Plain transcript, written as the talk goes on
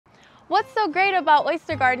What's so great about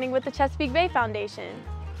oyster gardening with the Chesapeake Bay Foundation?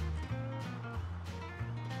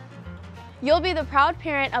 You'll be the proud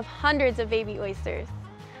parent of hundreds of baby oysters.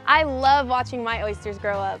 I love watching my oysters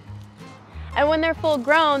grow up. And when they're full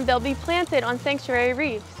grown, they'll be planted on sanctuary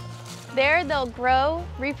reefs. There, they'll grow,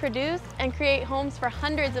 reproduce, and create homes for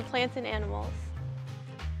hundreds of plants and animals.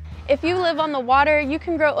 If you live on the water, you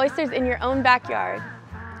can grow oysters in your own backyard.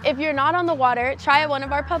 If you're not on the water, try at one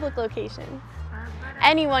of our public locations.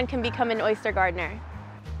 Anyone can become an oyster gardener.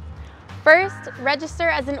 First, register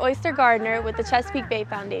as an oyster gardener with the Chesapeake Bay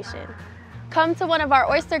Foundation. Come to one of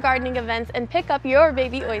our oyster gardening events and pick up your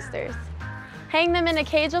baby oysters. Hang them in a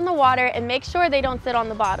cage on the water and make sure they don't sit on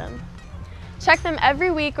the bottom. Check them every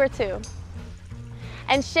week or two.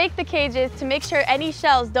 And shake the cages to make sure any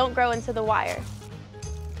shells don't grow into the wire.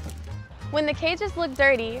 When the cages look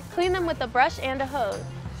dirty, clean them with a brush and a hose.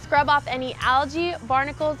 Scrub off any algae,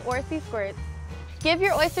 barnacles, or sea squirts. Give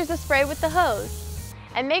your oysters a spray with the hose.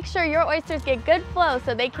 And make sure your oysters get good flow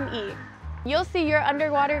so they can eat. You'll see your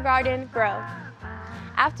underwater garden grow.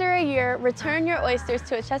 After a year, return your oysters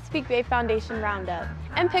to a Chesapeake Bay Foundation roundup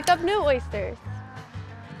and pick up new oysters.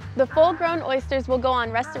 The full-grown oysters will go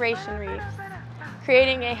on restoration reefs,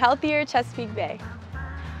 creating a healthier Chesapeake Bay.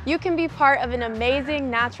 You can be part of an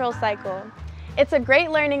amazing natural cycle. It's a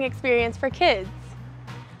great learning experience for kids.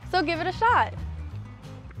 So give it a shot.